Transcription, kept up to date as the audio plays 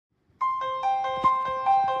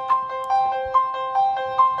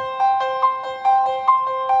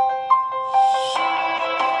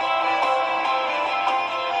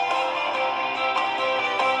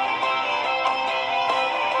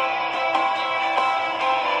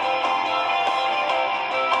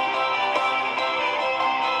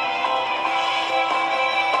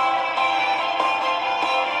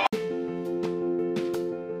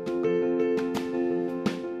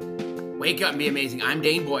Wake Up and Be Amazing. I'm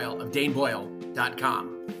Dane Boyle of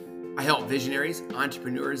DaneBoyle.com. I help visionaries,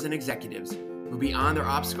 entrepreneurs, and executives move beyond their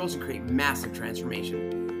obstacles and create massive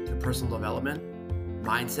transformation through personal development,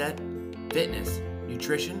 mindset, fitness,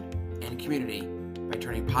 nutrition, and community by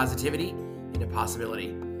turning positivity into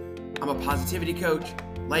possibility. I'm a positivity coach,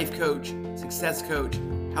 life coach, success coach,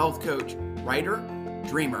 health coach, writer,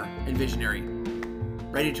 dreamer, and visionary.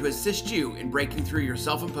 Ready to assist you in breaking through your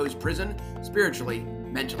self-imposed prison spiritually,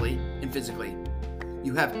 mentally, and physically.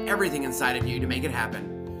 You have everything inside of you to make it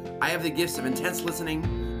happen. I have the gifts of intense listening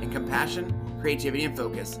and compassion, creativity, and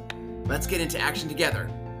focus. Let's get into action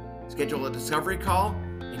together. Schedule a discovery call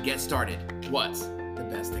and get started. What's the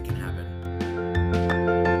best that can happen?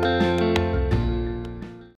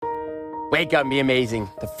 Wake up and be amazing.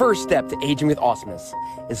 The first step to aging with awesomeness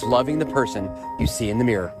is loving the person you see in the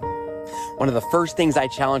mirror. One of the first things I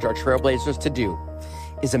challenge our trailblazers to do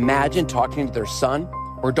is imagine talking to their son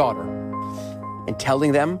or daughter and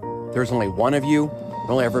telling them there's only one of you,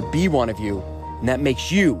 there'll ever be one of you, and that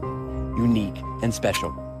makes you unique and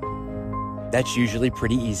special. That's usually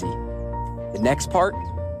pretty easy. The next part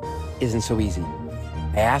isn't so easy.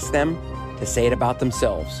 I ask them to say it about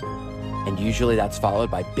themselves, and usually that's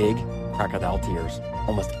followed by big crocodile tears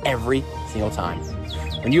almost every single time.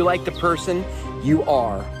 When you like the person you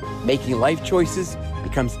are, making life choices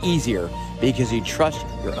becomes easier because you trust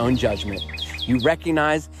your own judgment. You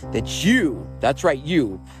recognize that you, that's right,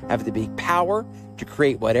 you have the big power to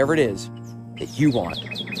create whatever it is that you want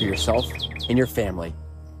for yourself and your family.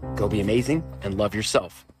 Go be amazing and love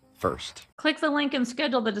yourself first. Click the link and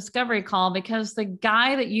schedule the discovery call, because the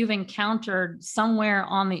guy that you've encountered somewhere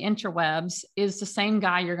on the interwebs is the same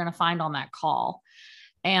guy you're going to find on that call.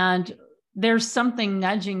 And there's something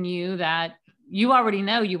nudging you that you already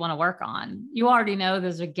know you want to work on. You already know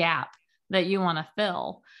there's a gap that you want to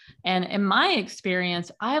fill. And in my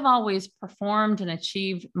experience, I've always performed and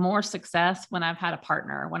achieved more success when I've had a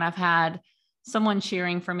partner, when I've had someone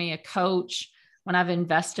cheering for me, a coach, when I've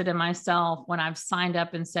invested in myself, when I've signed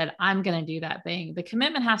up and said, I'm going to do that thing. The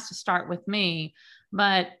commitment has to start with me,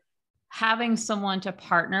 but having someone to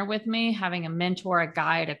partner with me, having a mentor, a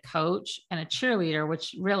guide, a coach, and a cheerleader,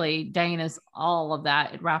 which really Dane is all of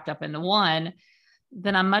that wrapped up into one,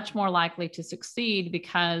 then I'm much more likely to succeed,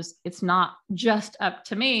 because it's not just up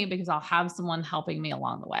to me, because I'll have someone helping me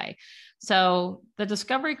along the way. So the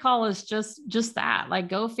discovery call is just that, like,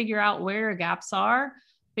 go figure out where your gaps are,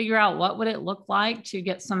 figure out what would it look like to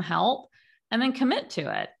get some help, and then commit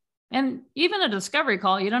to it. And even a discovery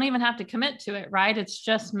call, you don't even have to commit to it, right? It's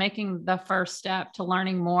just making the first step to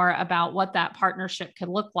learning more about what that partnership could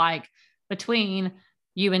look like between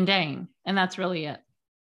you and Dane. And that's really it.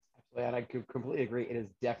 And I could completely agree. It is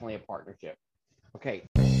definitely a partnership. Okay.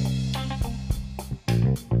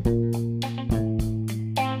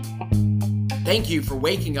 Thank you for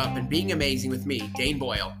waking up and being amazing with me, Dane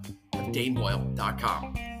Boyle of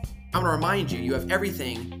DaneBoyle.com. I want to remind you, you have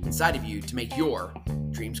everything inside of you to make your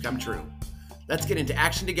dreams come true. Let's get into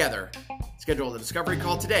action together. Schedule the discovery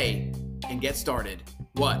call today and get started.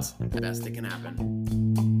 What's the best that can happen?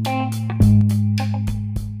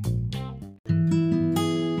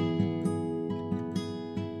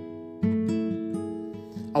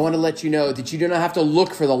 I want to let you know that you do not have to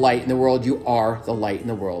look for the light in the world. You are the light in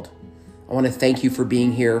the world. I want to thank you for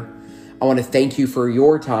being here. I want to thank you for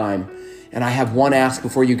your time. And I have one ask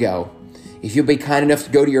before you go. If you'll be kind enough to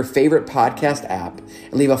go to your favorite podcast app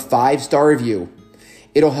and leave a 5-star review,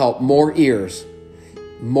 it'll help more ears,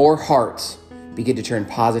 more hearts begin to turn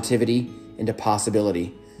positivity into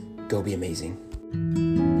possibility. Go be amazing.